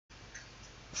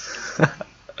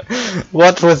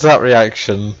What was that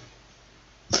reaction?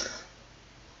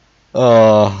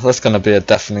 Oh, that's gonna be a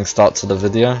deafening start to the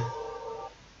video.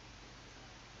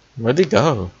 Where'd he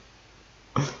go?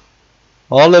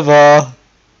 Oliver!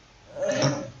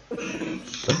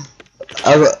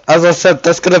 As I said,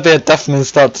 that's gonna be a deafening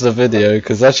start to the video,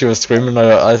 because as you were screaming,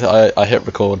 I hit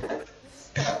record.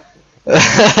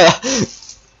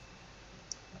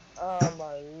 Oh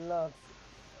my lord.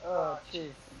 Oh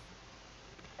jeez.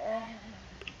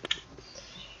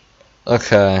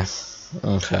 Okay.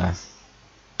 Okay.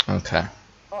 Okay.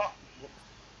 Oh,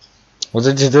 What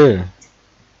did you do?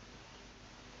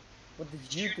 what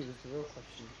did you do is the real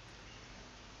question.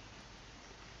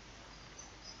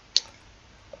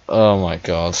 Oh my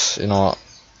god. You know what?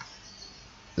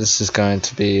 This is going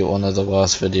to be one of the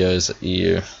worst videos at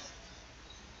EU.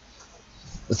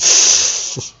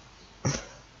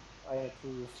 I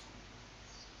approve.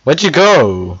 Where'd you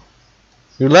go?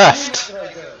 You What do you mean, left. where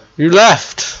did I go? You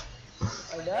left.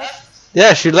 I left?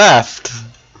 Yes, you left.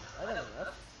 I never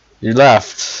left. You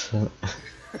left. What?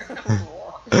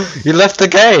 You left the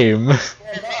game. Yeah,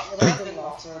 that didn't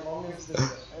last very long, did it?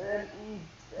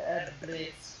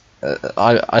 Blitz.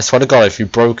 I swear to God, if you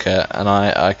broke it and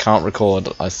I can't record,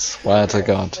 I swear to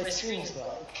God. My screen's black.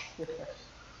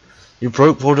 You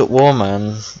broke World at War,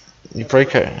 man. You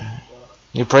break it.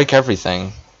 You break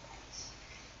everything.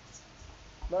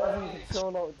 Not having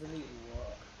control alt delete will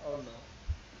work. Oh no.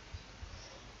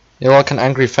 You're like an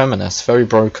angry feminist, very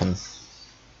broken.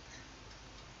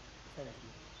 Thank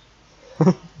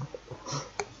you.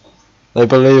 They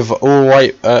believe all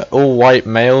white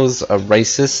males are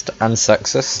racist and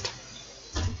sexist.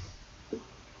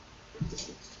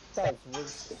 That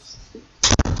is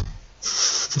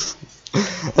racist.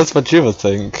 That's what you would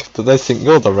think, but they think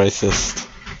you're the racist.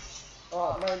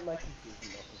 Oh, my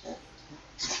computer's not good.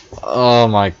 Oh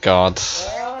my God.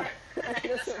 Ah, it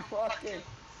isn't working.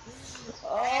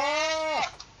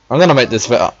 Ah! I'm gonna make this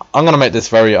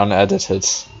very unedited.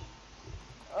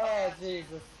 Oh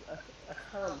Jesus, I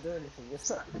can't do anything. It's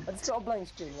not, I just got a blank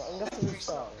screen. Right? I'm gonna have to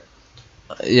restart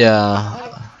it.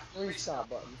 Yeah. Restart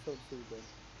button. So too good.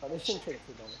 Like, this shouldn't take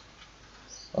too long.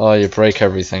 Oh, you break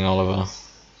everything, Oliver.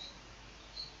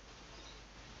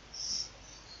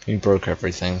 You broke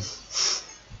everything.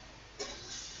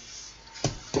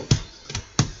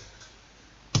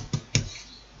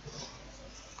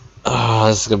 Ah,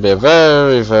 this is gonna be a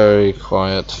very, very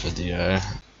quiet video.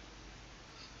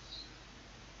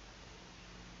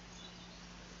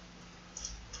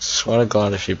 Swear to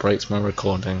God, if he breaks my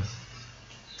recording.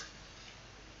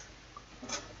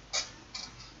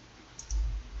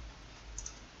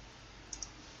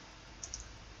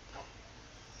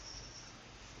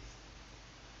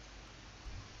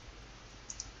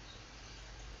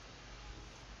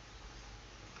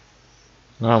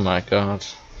 Oh my God.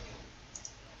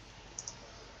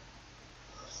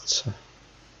 So,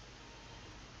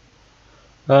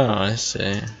 oh, I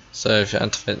see. So if you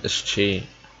activate this cheat,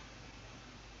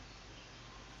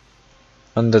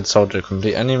 undead soldier,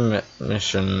 complete any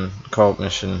mission, co-op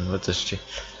mission with this cheat.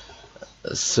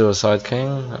 Suicide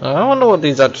King. I wonder what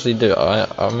these actually do.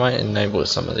 I might enable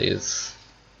some of these.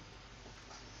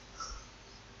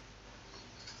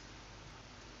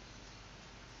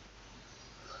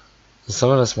 Some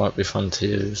of this might be fun to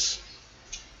use.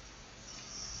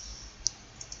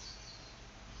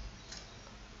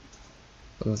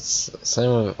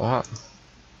 Same with what?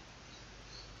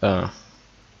 Oh.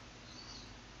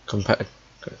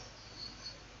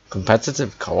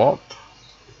 Competitive co-op?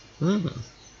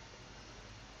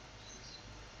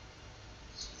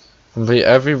 Complete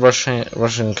every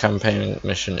Russian campaign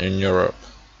mission in Europe.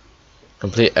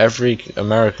 Complete every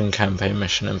American campaign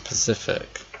mission in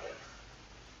Pacific.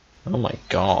 Oh my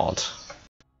God.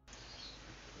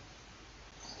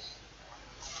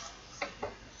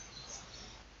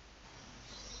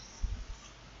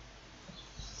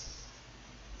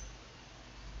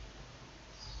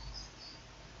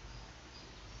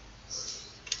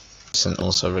 And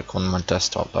also record on my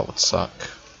desktop, that would suck.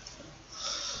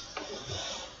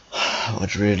 That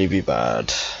would really be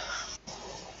bad.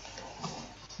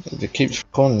 If it keeps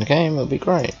recording the game, it'll be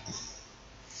great.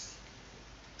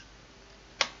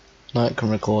 Now it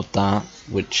can record that,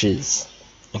 which is,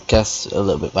 I guess, a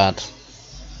little bit bad.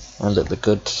 And a little bit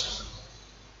good.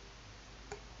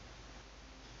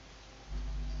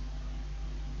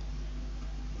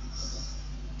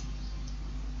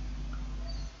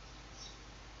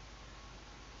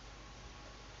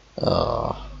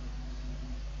 Oh.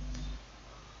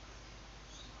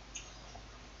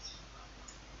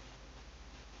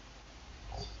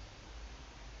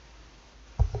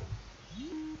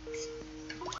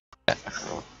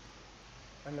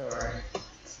 I know, right?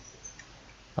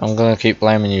 I'm gonna keep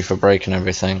blaming you for breaking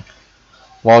everything.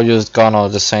 While you was gone, I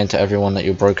was just saying to everyone that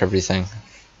you broke everything.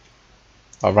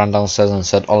 I ran downstairs and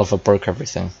said Oliver broke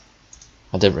everything.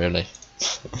 I didn't really.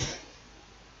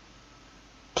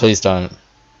 Please don't.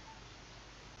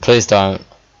 Please don't.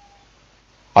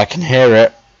 I can hear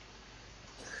it.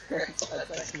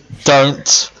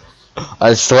 Don't.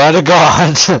 I swear to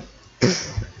God.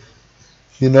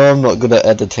 You know I'm not good at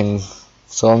editing,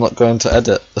 so I'm not going to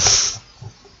edit.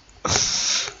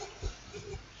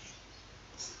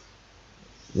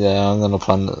 Yeah, I'm gonna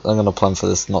plan for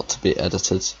this not to be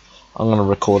edited. I'm gonna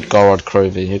record Gorod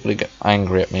Crovey. You're gonna get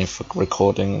angry at me for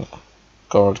recording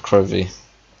Gorod Crovey.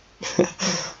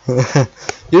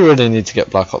 You really need to get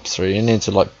Black Ops 3. You need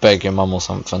to like beg your mum or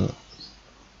something.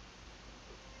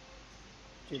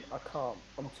 Dude, I can't.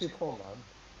 I'm too poor, man.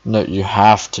 No, you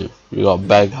have to. You gotta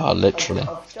beg her, literally.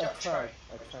 I've tried.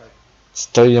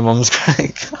 Steal your mum's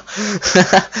credit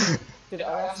card. Dude,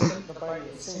 I asked her to buy me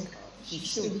a SIM card. She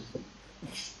still doesn't.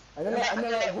 And then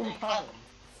like £1.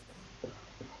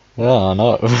 Yeah, I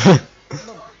know. Mum,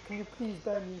 can you please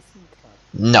buy me a SIM card?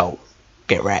 No.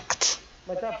 Get wrecked.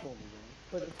 My dad bought me one,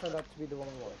 but it turned out to be the wrong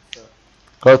one, so...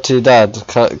 Go to your dad,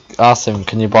 ask him,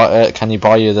 can you buy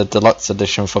you the deluxe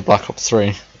edition for Black Ops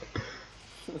 3?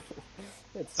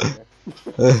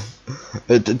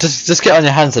 Just get on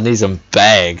your hands and knees and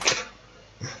beg.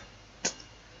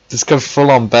 Just go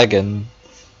full on begging.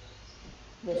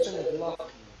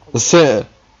 As soon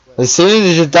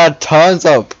as your dad turns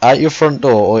up at your front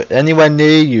door or anywhere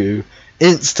near you,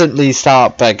 instantly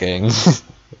start begging.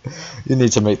 You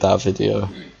need to make that video.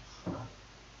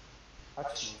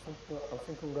 Actually, I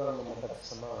think I'm going on my bed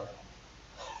tomorrow.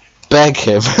 Beg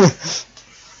him.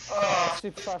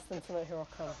 Super fast internet here, I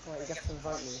can. Right, you have to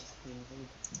invite me.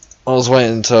 I was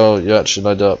waiting until you actually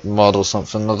load up mod or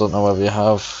something. I don't know whether you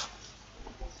have.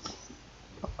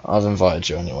 I've invited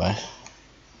you anyway.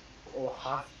 Or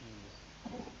have you?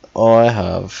 Oh, I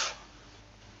have.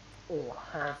 Or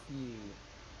have you?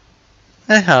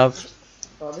 I have.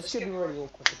 Oh, this could be really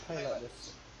awkward to play like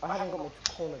this. I haven't got my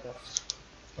corner desk.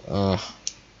 Well,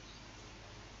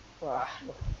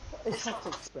 it's hard to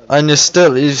explain. And you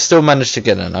still managed to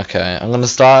get in. Okay, I'm gonna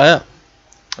start it.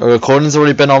 The recording's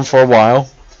already been on for a while,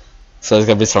 so there's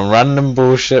gonna be some random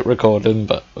bullshit recording,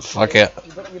 but fuck it.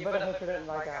 You better hope it don't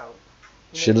lag out.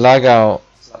 Should lag out.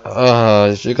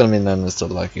 You're gonna be known as the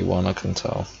laggy one, I can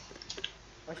tell.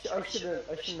 I shouldn't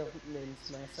have named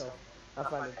myself a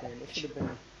valid name. It should have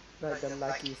been like the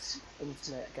laggiest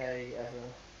internet guy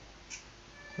ever.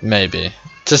 Maybe.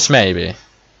 Just maybe.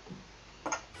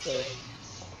 So,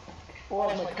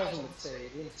 or as my cousin would say,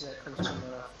 the internet comes from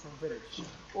an African village.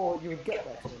 Or you would get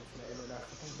that internet in an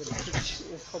African village, which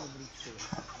is probably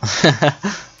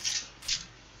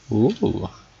true. Ooh.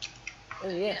 Oh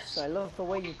yes, I love the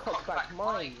way you cock back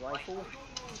my rifle.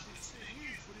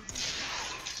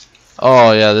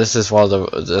 Oh yeah, this is why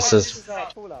this is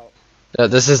Fallout. Yeah,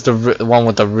 this is the one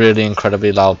with the really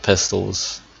incredibly loud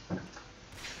pistols.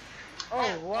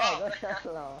 Oh wow, that's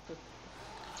loud.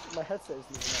 My headset is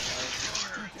losing that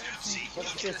loud.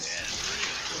 What's this?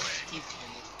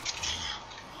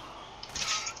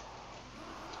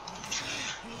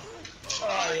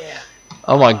 Oh yeah.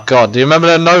 Oh my god, do you remember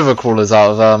the Nova crawlers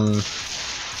out of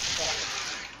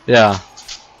yeah.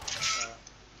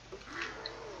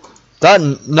 What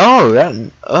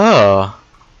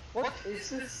is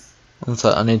this?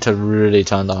 I need to really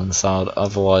turn down the sound,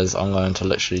 otherwise I'm going to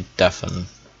literally deafen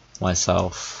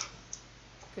myself.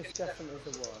 Because deafen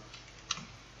is a word.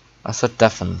 I said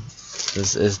deafen.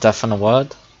 Is deafen a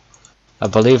word? I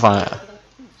believe I'm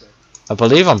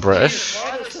British.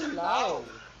 Why is it so loud?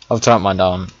 I've turned mine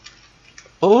down.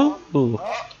 Ooh.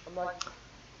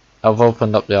 I've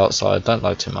opened up the outside, don't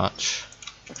lie too much.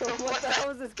 What the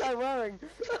hell is this guy wearing?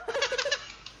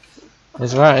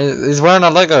 He's wearing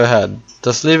a Lego head.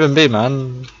 Just leave him be,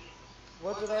 man.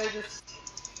 What did I just...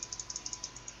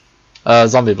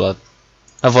 Zombie blood.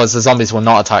 Otherwise the zombies will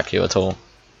not attack you at all.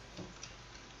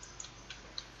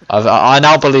 I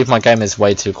now believe my game is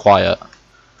way too quiet.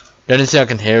 The only thing I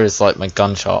can hear is like my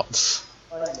gunshots.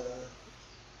 I know.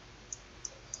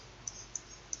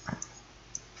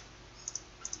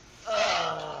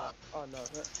 Oh no.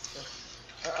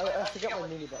 I forgot my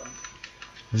mini button.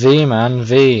 V, man,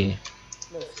 V.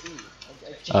 No, it's E.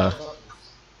 Oh.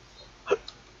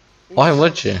 Why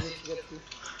would you?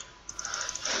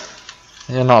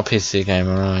 You're not a PC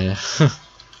gamer, are you?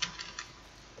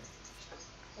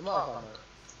 I'm out of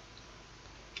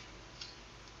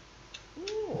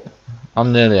ammo.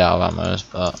 I'm nearly out of ammo,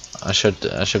 but I should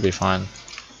be fine.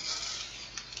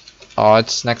 Oh,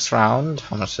 it's next round.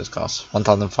 How much does it cost?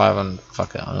 1,500.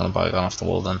 Fuck it, I'm gonna buy a gun off the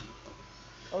wall then.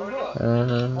 Oh look!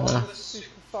 Oh, the super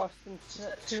fast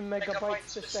internet, 2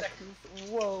 megabytes per second.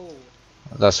 Whoa!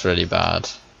 That's really bad.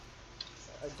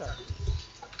 Exactly.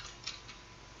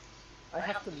 I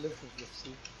have to live with this,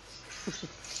 dude.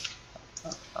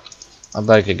 I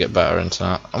bet I could get better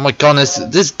internet. Oh my god,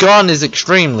 this gun is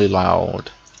extremely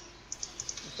loud.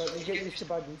 But you get used to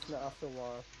bad internet after a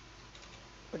while.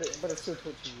 But it still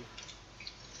tortures you.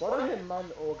 Why don't I hear man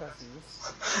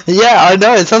orgasms? Yeah, I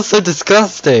know, it sounds so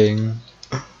disgusting.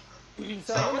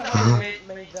 So I wonder how they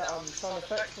made that sound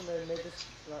effects when they made this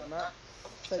like map.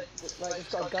 So like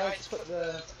it's got a guy to put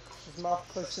his mouth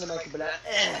close to the mic and be like,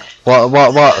 eh.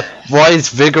 What? Why is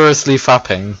vigorously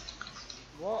fapping?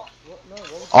 What? No,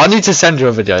 what I need to send you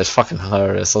a video, it's fucking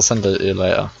hilarious. I'll send it to you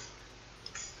later.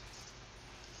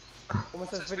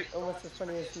 almost as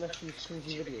funny as Nephew's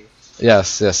cringy videos.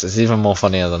 Yes, it's even more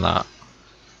funnier than that.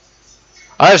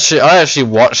 I actually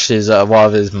watched his one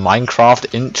of his Minecraft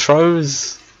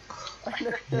intros.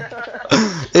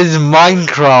 His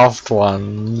Minecraft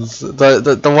ones,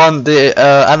 the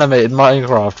animated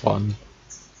Minecraft one.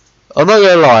 I'm not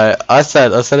gonna lie, I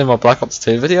said in my Black Ops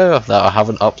 2 video that I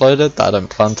haven't uploaded, that I don't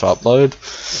plan to upload,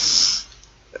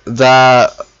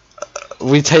 that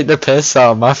we take the piss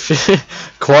out of Matthew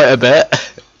quite a bit.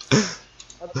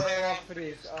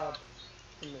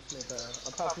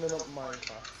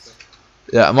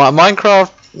 Yeah,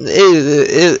 Minecraft,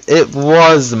 it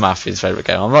was Matthew's favourite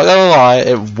game, I'm not gonna lie,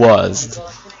 it was.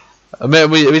 I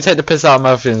mean, we take the piss out of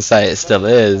Matthew and say it still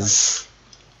is.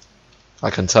 I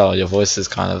can tell your voice is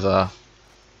kind of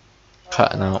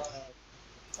cutting out.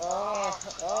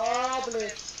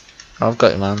 I've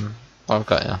got you, man. I've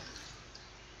got you.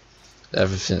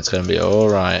 Everything's gonna be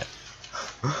alright.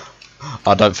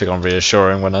 I don't think I'm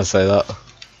reassuring when I say that.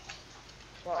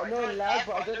 Well, I know I lag,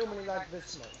 but I don't normally lag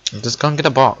this much. Just go and get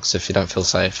a box if you don't feel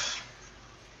safe.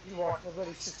 You are a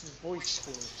bloody sister's voice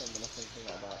calling someone or something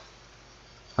like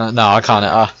that. No, I can't.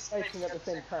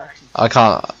 I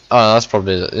can't. Oh, that's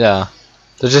probably yeah.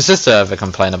 Does your sister ever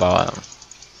complain about it?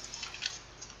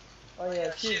 Oh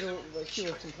yeah, she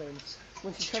always complains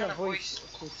when she's trying to voice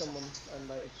call someone and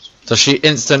like. Does she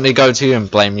instantly go to you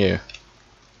and blame you?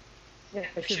 Yeah,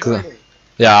 she's really.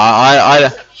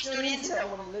 Yeah, She's on the internet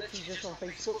and literally just on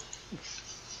Facebook.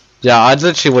 Yeah, I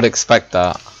literally would expect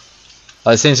that.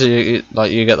 It seems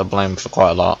like you get the blame for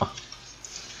quite a lot.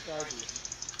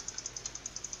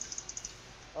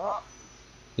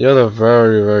 You're the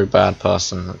very bad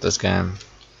person at this game.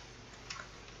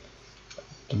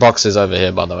 The box is over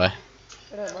here, by the way.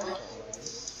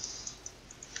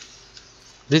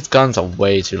 These guns are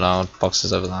way too loud. Box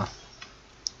is over there.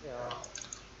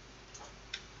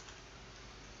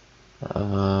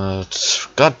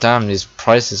 God damn, these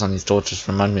prices on these torches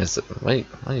remind me of. Wait,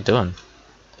 what are you doing?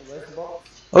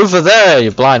 Over there,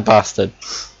 you blind bastard.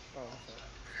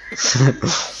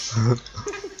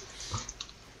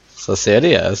 So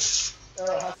serious. It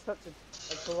has such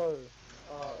a glow.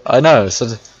 I know,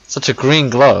 such a green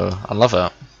glow. I love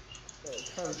it.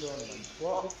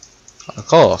 What? Of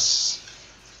course.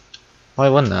 Why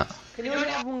wouldn't it? Can you only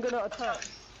have one gun at a time?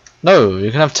 No,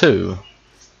 you can have two.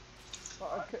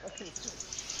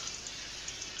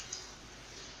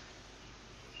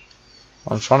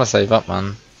 I'm trying to save up,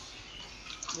 man.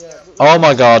 Yeah, oh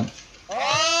my god.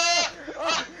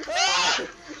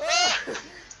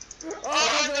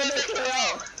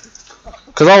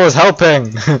 Because I was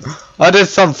helping. I did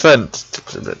something.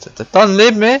 Don't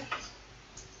leave me.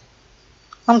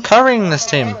 I'm carrying this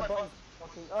team.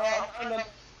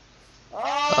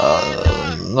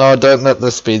 No, don't let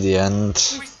this be the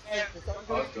end.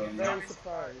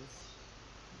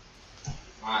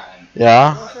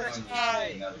 Yeah?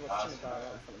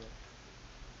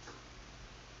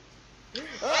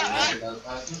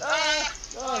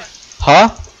 Huh?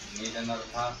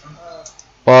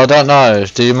 Well, I don't know.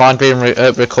 Do you mind being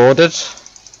recorded?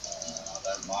 I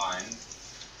don't mind.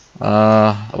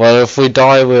 Well, if we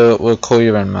die, we'll call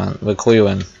you in, man. We'll call you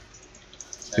in.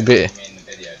 You mean the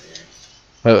video,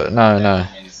 do you? No.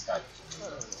 You mean Skype?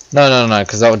 No,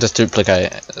 because that would just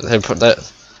duplicate. They put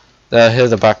that. Here's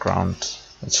the background.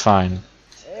 It's fine.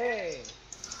 Hey.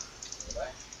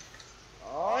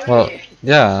 Well,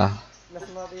 yeah.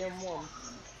 Nothing like the M1.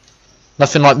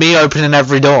 Nothing like me opening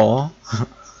every door.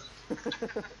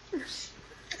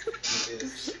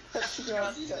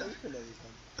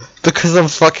 Because I'm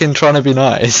fucking trying to be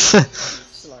nice.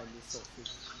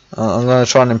 I'm gonna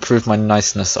try and improve my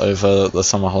niceness over the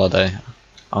summer holiday.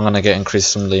 I'm gonna get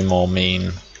increasingly more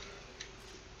mean.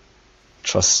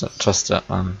 Trust it,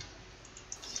 man.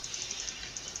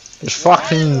 It's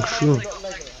fucking true.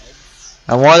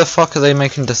 And why the fuck are they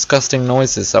making disgusting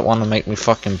noises that want to make me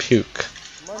fucking puke?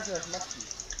 Reminds me of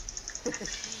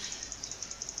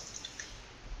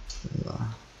Matthew.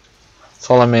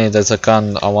 Follow me, there's a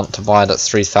gun I want to buy that's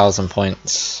 3,000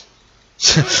 points.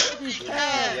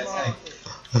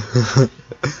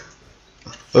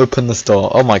 Open the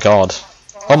store. Oh my god.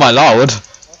 Oh my lord!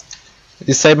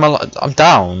 You saved my life. I'm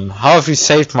down. How have you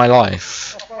saved my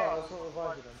life?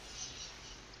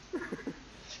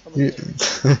 You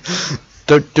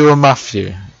don't do a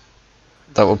Matthew.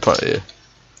 That will put you.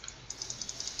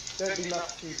 Don't be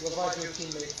Matthew, revive your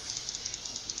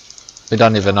teammates. We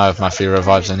don't even know if Matthew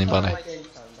revives anybody.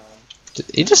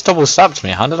 He just double stabbed me.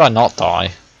 How did I not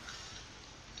die?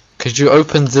 Could you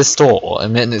open this door? I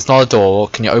mean, it's not a door.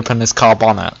 Can you open this car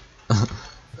bonnet?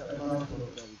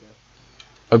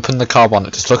 Open the car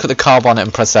bonnet. Just look at the car bonnet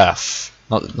and press F.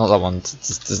 Not that one.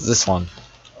 Just this one.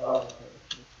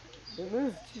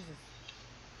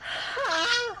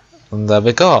 And there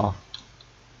we go.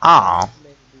 Ah.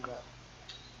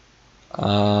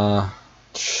 I'll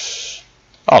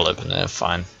open it.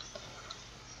 Fine.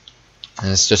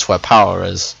 And it's just where power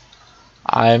is.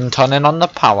 I'm turning on the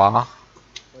power.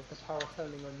 Where's the power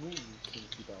turning on you,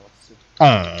 kinky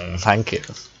bastard? Thank you.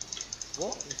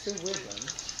 What? You're still weird, man.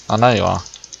 I know you are.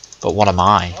 But what am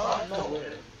I? Oh, I'm not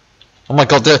weird. Oh my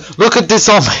god, look at this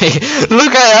zombie!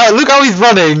 Look how he's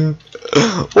running!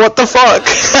 What the fuck?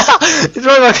 He's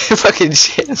running like a fucking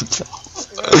shit himself.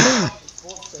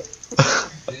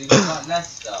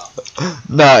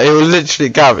 No, it was literally,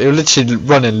 Gav, it was literally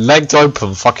running, legs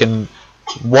open, fucking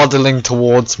waddling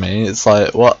towards me. It's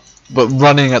like, what? But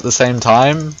running at the same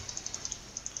time?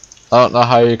 I don't know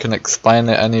how you can explain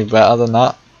it any better than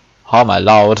that. Oh my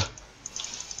lord. I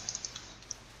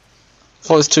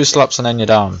thought it was 2 slaps and then you're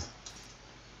down.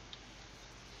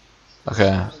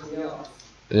 Okay.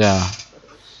 Yeah.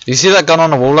 You see that gun on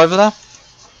the wall over there?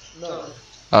 No.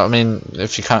 I mean,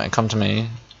 if you can't come to me,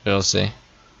 you'll see.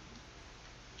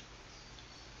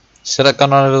 See that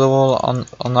gun over the wall, on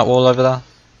that wall over there?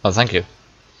 Oh, thank you.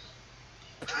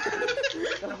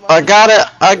 I got it!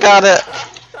 I got it!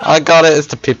 I got it, it's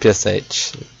the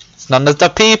PPSH. It's known as the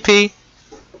PP!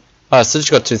 Oh, so you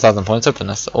got 2,000 points, open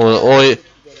this. Or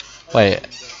wait.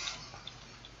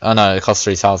 Oh no, it costs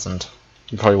 3,000.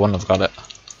 You probably wouldn't have got it.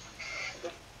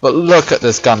 But look at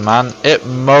this gun, man. It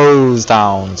mows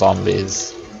down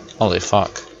zombies. Holy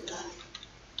fuck.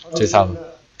 2,000.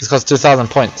 This costs 2,000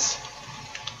 points.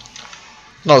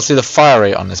 No, see the fire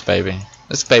rate on this baby.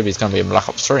 This baby's gonna be in Black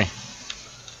Ops 3.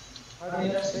 I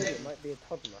mean, it might be a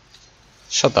toddler.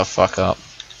 Shut the fuck up.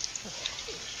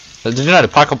 Did you know the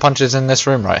pack of punches in this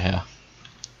room right here?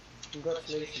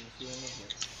 Congratulations, you're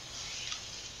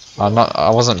in it. I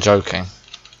wasn't joking.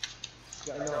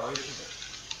 Yeah, I know, I isn't it?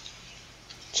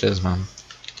 Cheers, man.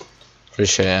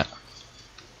 Appreciate it.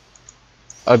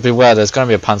 Oh, beware, there's gonna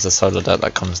be a Panzer Solar deck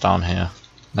that comes down here.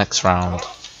 Next round.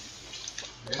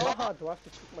 How hard do I have to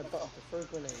click my button to throw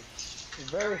grenades? It's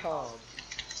very hard.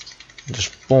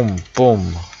 Just boom,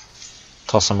 boom.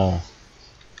 Toss them all.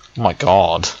 Oh my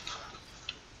god.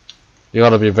 You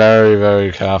gotta be very,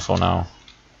 very careful now.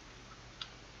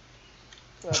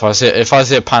 If I see a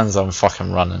Panzer, I'm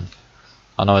fucking running.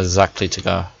 I know exactly to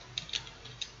go.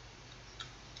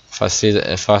 If I see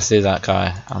that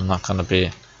guy, I'm not gonna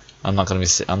be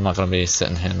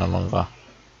sitting here no longer.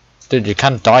 Dude, you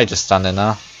can't die just standing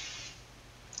there.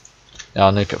 Yeah,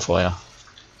 I'll nuke it for you.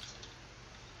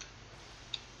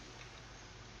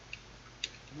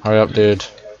 Hurry up, dude.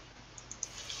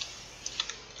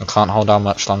 I can't hold out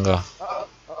much longer.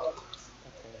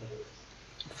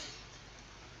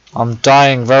 I'm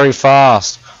dying very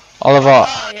fast. Oliver,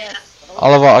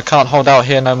 Oliver, I can't hold out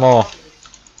here no more.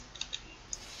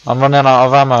 I'm running out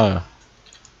of ammo.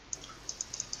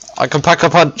 I can pack a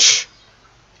punch.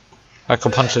 I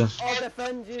can punch him. I'll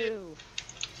defend you.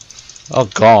 Oh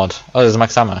god. Oh, there's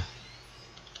max ammo.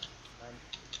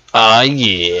 Ah,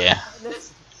 yeah.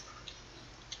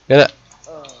 Get it?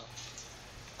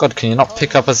 God, can you not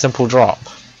pick up a simple drop?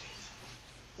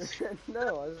 No,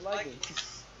 I was lagging.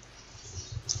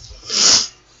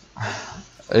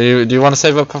 Do you want to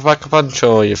save up a pack a punch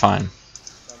or are you fine?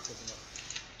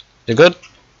 You good?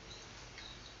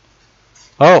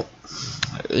 Oh,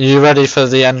 you ready for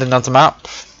the ending of the map?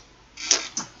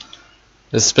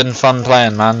 It's been fun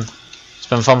playing, man. It's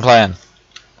been fun playing.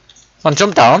 Come on,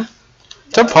 jump down.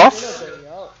 Jump off.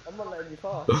 I'm not letting you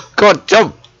pass. Go on,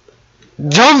 jump.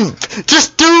 Jump!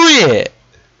 Just do it!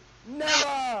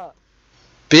 Never!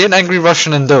 Be an angry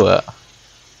Russian and do it.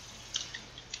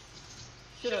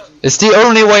 Shut up. It's the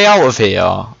only way out of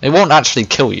here. It won't actually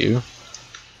kill you.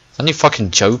 It's only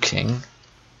fucking joking.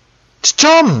 Just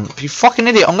jump, you fucking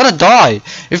idiot! I'm gonna die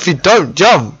if you don't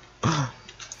jump.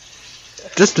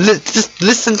 Just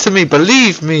listen to me,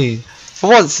 believe me, for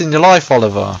once in your life,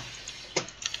 Oliver.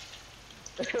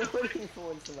 What do you mean for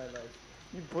once in my life?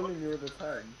 You bully me all the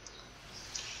time.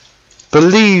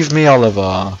 Believe me,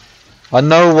 Oliver. I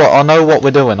know what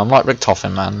we're doing. I'm like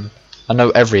Richtofen, man. I know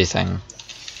everything.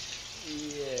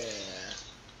 Yeah.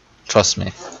 Trust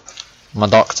me. I'm a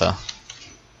doctor.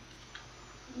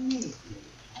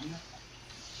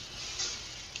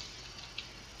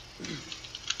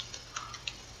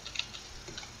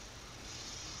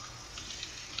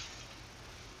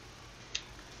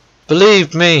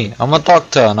 Believe me, I'm a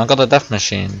doctor and I got a death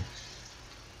machine.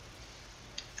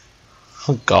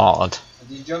 Oh god.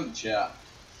 Have you jumped yet?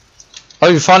 Oh,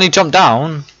 you finally jumped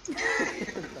down?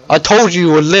 I told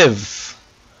you would live.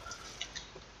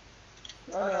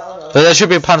 I know. But there should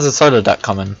be a Panzer Solo deck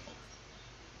coming.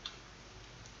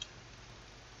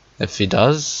 If he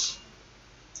does.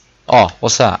 Oh,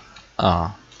 what's that?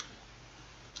 Oh.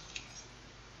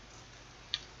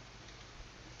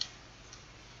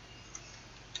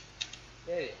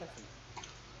 Hey,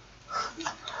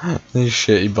 These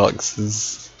shitty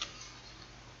boxes.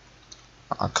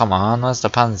 Oh, come on, where's the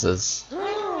Panzers?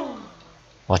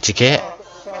 What you get?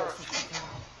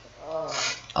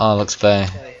 Oh, looks play. I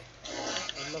love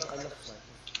snipers.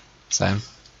 Same.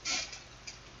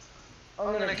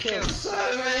 I'm gonna kill so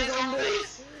many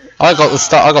zombies! I got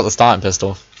the starting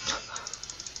pistol.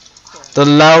 The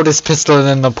loudest pistol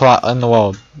in the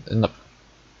world. In the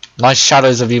nice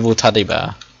shadows of evil teddy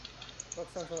bear. That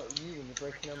sounds like you when you're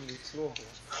breaking Emily's floorboards.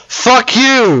 Fuck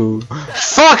you!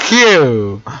 Fuck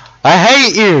you! I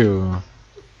hate you!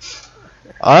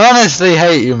 I honestly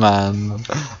hate you, man.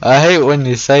 I hate when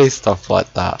you say stuff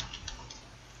like that.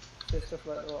 Say stuff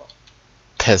like what?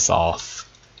 Piss off.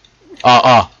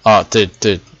 Oh,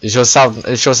 dude. Is your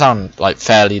sound like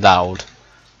fairly loud?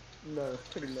 No, it's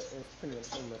pretty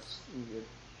almost good.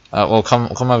 Well,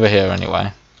 come over here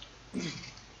anyway. Oh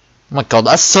my god,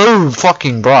 that's so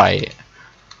fucking bright.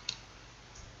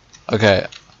 Okay.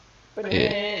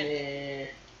 Yeah.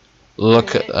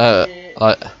 Look at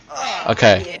like.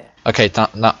 Okay. Okay.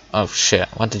 Now. Oh shit.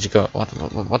 What did you go?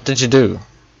 What did you do?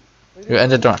 You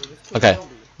ended the. Okay.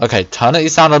 Okay. Turn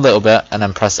it down a little bit and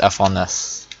then press F on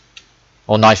this.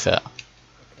 Or knife it.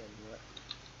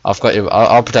 I've got you.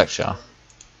 I'll protect you.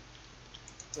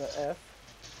 The F?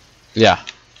 Yeah.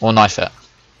 Or knife it.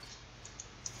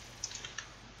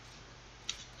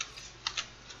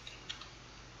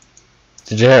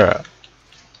 Did you hear it?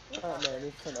 Oh no, I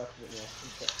need to turn it off a bit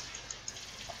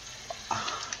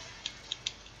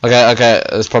more. Okay.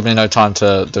 There's probably no time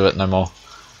to do it no more.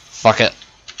 Fuck it.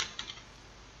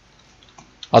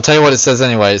 I'll tell you what it says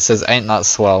anyway. It says, "Ain't that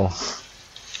swell?"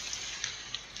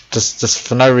 Just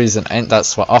for no reason. Ain't that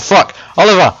swell? Oh fuck,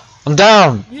 Oliver, I'm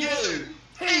down. You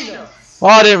penis!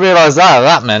 Well, I didn't realise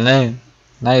that many.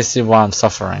 Now you see why I'm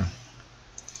suffering.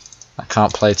 I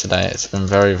can't play today. It's been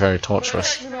very, very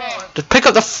torturous. Just pick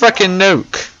up the frickin'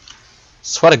 nuke.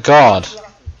 Swear to God.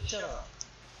 Shut up.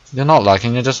 You're not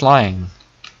liking. You're just lying.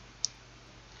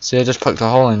 See, I just poked a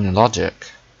hole in your logic.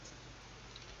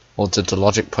 Or did the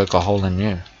logic poke a hole in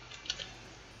you?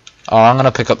 Oh, I'm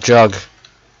gonna pick up Jug.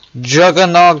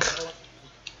 Juggernog.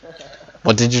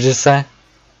 What did you just say?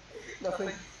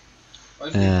 Nothing. Why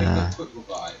did you pick up football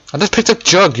guy? I just picked up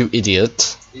Jug, you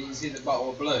idiot. Did you see the bottle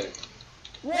of blue?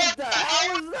 What the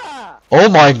hell was that? Oh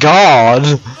my god.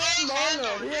 Oh my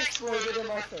lord, he exploded in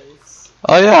my face.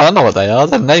 Oh yeah, I know what they are.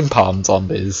 They're napalm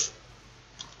zombies.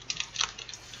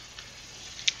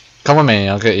 Come with me.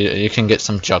 I'll get you. You can get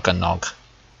some Juggernog.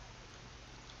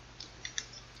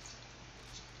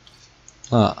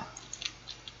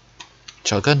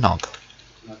 Juggernog.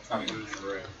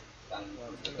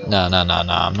 No,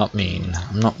 I'm not mean.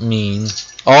 I'm not mean.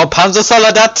 Oh, Panzer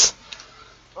Soldat!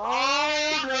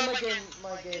 Oh, no,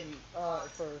 my game,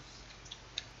 first.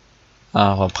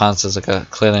 Oh, well, Panzers are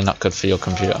clearly not good for your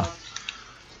computer.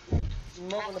 I'm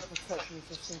not gonna protect him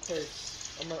just in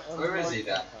case. Where is he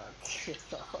then?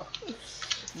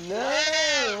 No,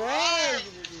 why did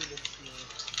you do this to me?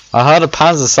 I heard a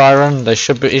Panzer siren. It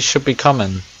should be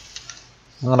coming.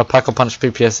 I'm gonna pack a punch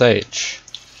PPSH.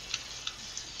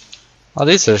 Oh,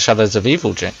 these are the Shadows of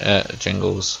Evil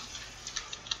jingles.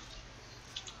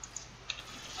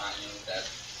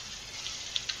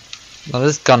 Now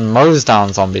this gun mows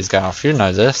down zombies, Gareth. You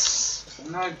know this.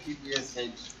 No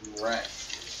PPSH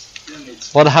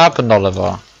wrecked. What happened, Oliver?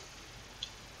 My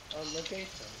game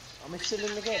friends. Am I still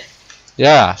in the game?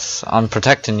 Yes, I'm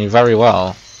protecting you very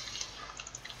well.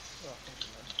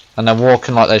 And they're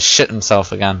walking like they shit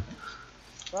themselves again.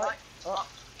 Right. Oh.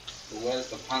 Where's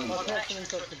the panda. My connection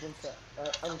interrupted, one sec.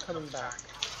 I'm coming back.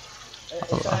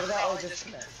 It's either that or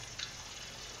disconnect.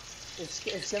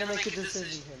 It's gonna make a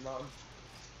decision here, Martin.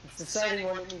 It's deciding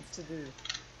what it needs to do.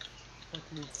 What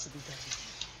needs to be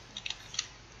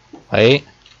done. Wait.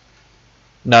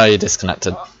 No, you're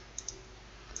disconnected. Does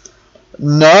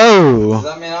No!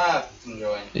 that mean I have to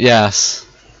join? Yes.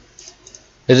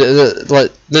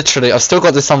 Like, literally, I've still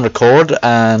got this on record,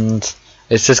 and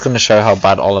it's just going to show how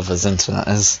bad Oliver's internet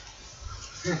is.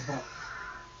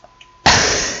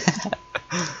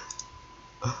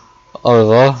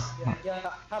 Oliver, Yeah,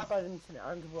 I have bad internet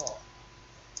and what?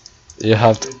 you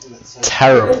have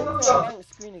terrible. It's a blank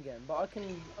screen again, but I can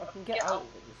get out of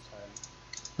it this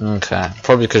time. Okay,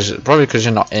 probably because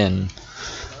you're not in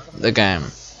the game.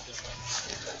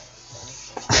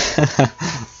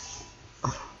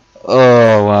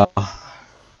 Oh wow.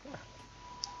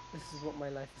 This is what my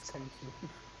life has come to.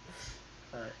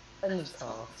 Alright, end of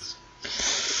task.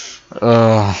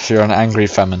 You're an angry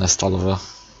feminist, Oliver.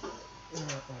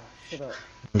 Shut up.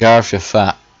 Gareth, you're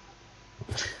fat.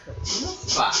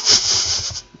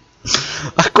 Fat.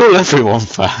 I call everyone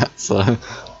fat, so.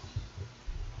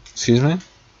 Excuse me?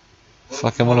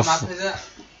 Fucking What wanna map is it?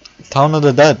 Town of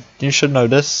the Dead. You should know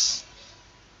this.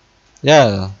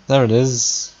 Yeah, there it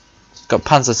is. It's got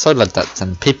Panzer Soldat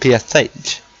and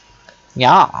PPSH.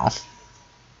 Yeah.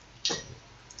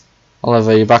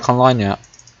 Oliver, you back online yet?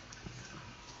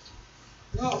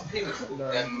 No, people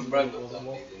rebel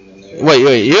zombies in the new.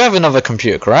 Wait, you have another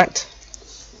computer, correct?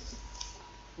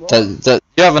 What?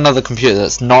 You have another computer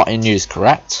that's not in use,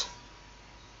 correct?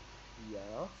 Yeah.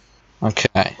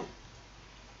 Okay.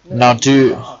 No, Now you do...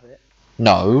 don't have it.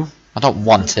 No, I don't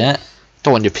want it.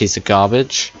 Don't want your piece of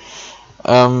garbage.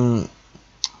 Do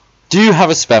you have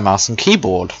a spare mouse and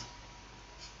keyboard?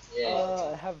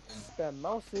 Yeah. I have spare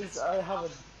mouses. I have a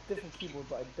different keyboard,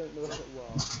 but I don't know if it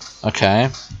works. Okay.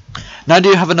 Now do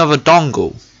you have another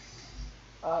dongle?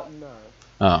 No.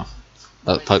 Oh.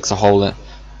 That pokes a hole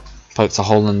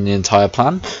in the entire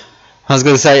plan. I was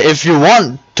gonna say, if you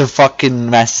want to fucking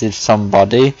message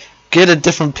somebody, get a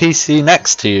different PC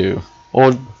next to you.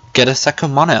 Or get a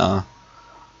second monitor.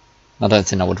 I don't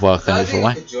think that would work I either think I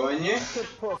way. could join you. Could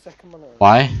put a second monitor.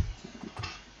 Why?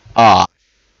 Ah,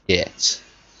 shit.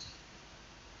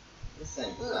 This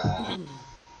ain't fair.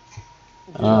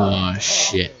 Oh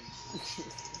shit.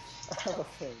 I have a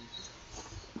thing.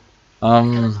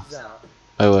 Zap.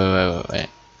 Wait.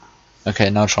 Okay,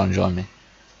 now try and join me.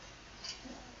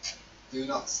 Do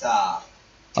not start.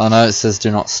 Oh no, it says do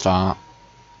not start.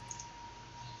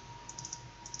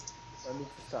 I need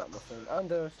to start my thing. And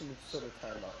there is some sort of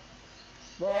time up.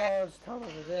 Well, it's time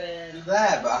of the day. You're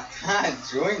there, but I can't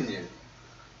join you.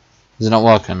 Is it not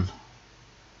working?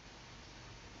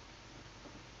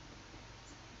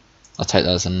 I'll take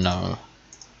that as a no.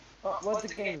 Oh, where'd the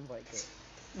game invite go?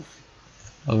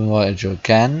 I've invited you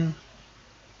again.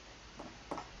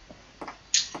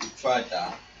 You tried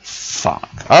that. Fuck.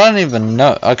 I don't even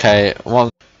know. Okay, well,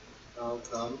 Oh,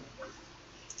 come.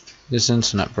 this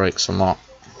internet breaks a lot.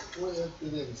 What is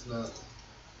the internet?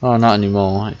 Oh, not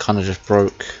anymore. It kind of just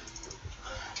broke.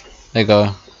 There you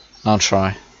go. I'll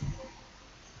try.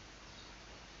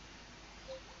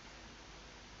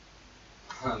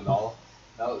 No,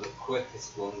 that was the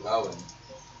quickest one going.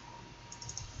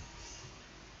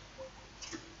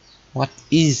 What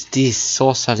is this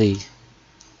sorcery?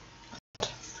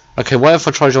 Okay, what if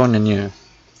I try joining you?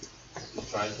 You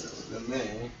tried it with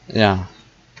me. Yeah.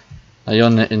 Now, your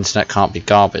internet can't be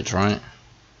garbage, right?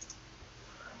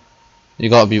 You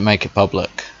gotta make it public.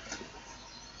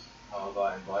 How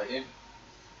about I invite you?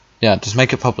 Yeah, just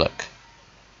make it public.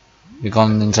 You got.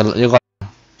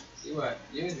 You were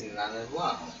using that as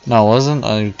well. No, I wasn't.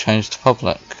 I changed to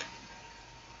public.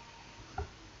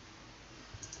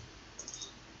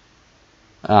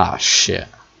 Ah, shit.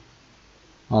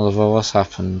 Oliver, what's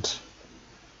happened?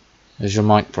 Is your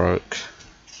mic broke?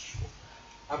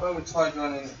 How about we try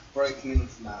joining broken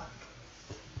internet?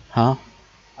 Huh?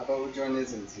 How about we join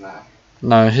his internet?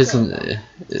 No, his whole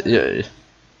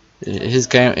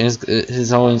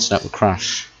internet would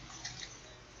crash.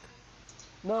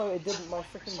 No, it didn't. My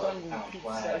freaking dongle keeps.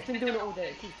 It's been doing it all day.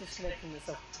 It keeps disconnecting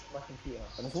itself from my computer,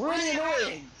 and it's really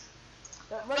annoying.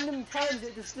 At random times,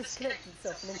 it just disconnects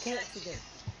itself and then connects again,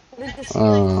 and then disconnects. It's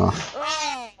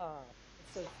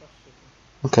so frustrating.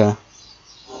 Okay.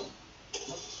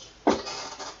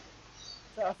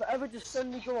 So if I ever just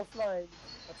suddenly go offline,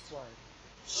 that's why.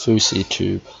 Fousey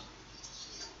tube.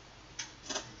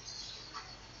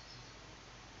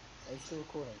 Are you still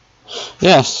recording?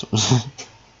 Yes.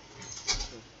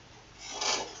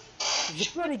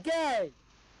 You're pretty gay.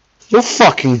 You're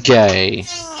fucking gay.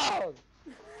 Oh!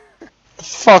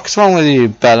 fuck's wrong with you,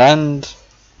 Bellend?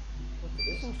 What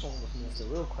isn't wrong with me is the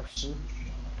real question.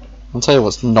 I'll tell you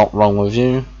what's not wrong with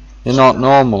you. You're not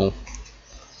normal.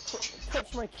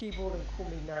 Touch my keyboard and call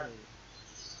me nanny.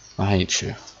 I hate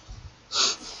you.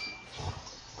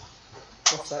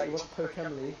 What's that? You want to poke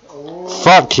Emily? Oh.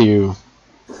 Fuck you.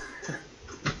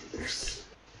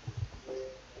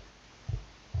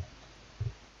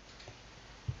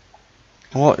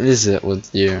 What is it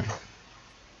with you?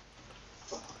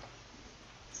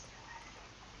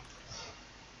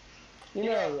 You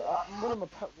know, one of my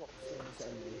pet rocks is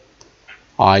Emily.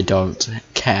 I don't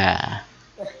care.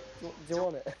 Do you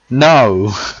want it? No.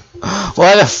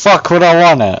 Why the fuck would I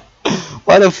want it?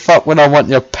 Why the fuck would I want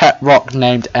your pet rock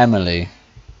named Emily?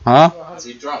 Huh? Is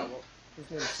he drunk?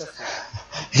 His name's Cecil.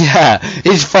 Yeah,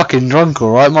 he's fucking drunk,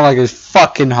 alright? More like he's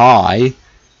fucking high.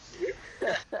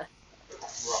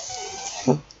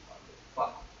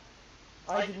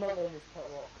 I did not know his pet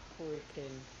rock before he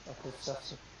came up with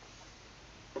Cecil.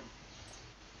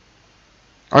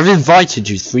 I've invited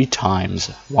you 3 times.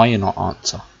 Why you not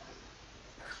answer?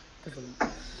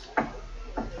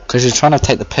 Because you're trying to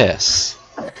take the piss.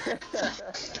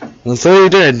 That's all you're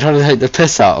doing, trying to take the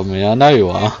piss out of me. I know you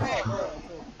are.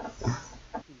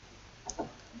 I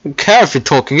don't care if you're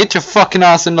talking. Get your fucking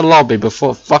ass in the lobby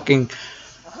before fucking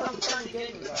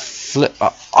flip.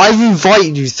 I've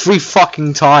invited you 3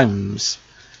 fucking times.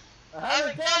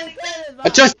 I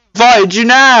just invited you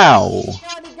now.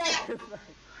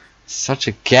 Such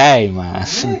a gay man.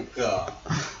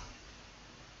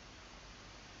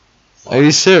 Are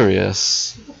you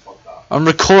serious? I'm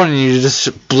recording you to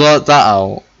just blurt that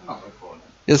out. I'm not recording.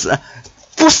 It's,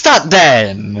 what's that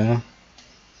then?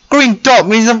 Green dot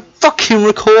means I'm fucking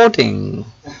recording.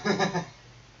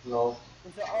 Lol.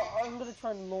 I'm gonna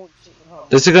try and launch it.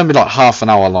 This is gonna be like half an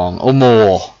hour long or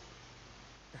more.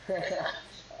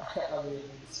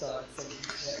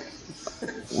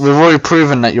 We've already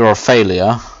proven that you're a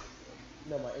failure.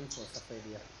 No, my internet's a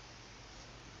failure.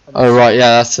 Oh right,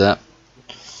 yeah, that's it.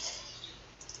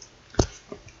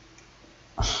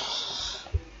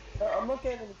 I'm not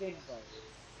getting any game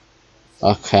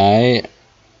virus. Okay,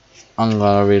 I'm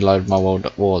gonna reload my World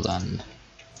at War then.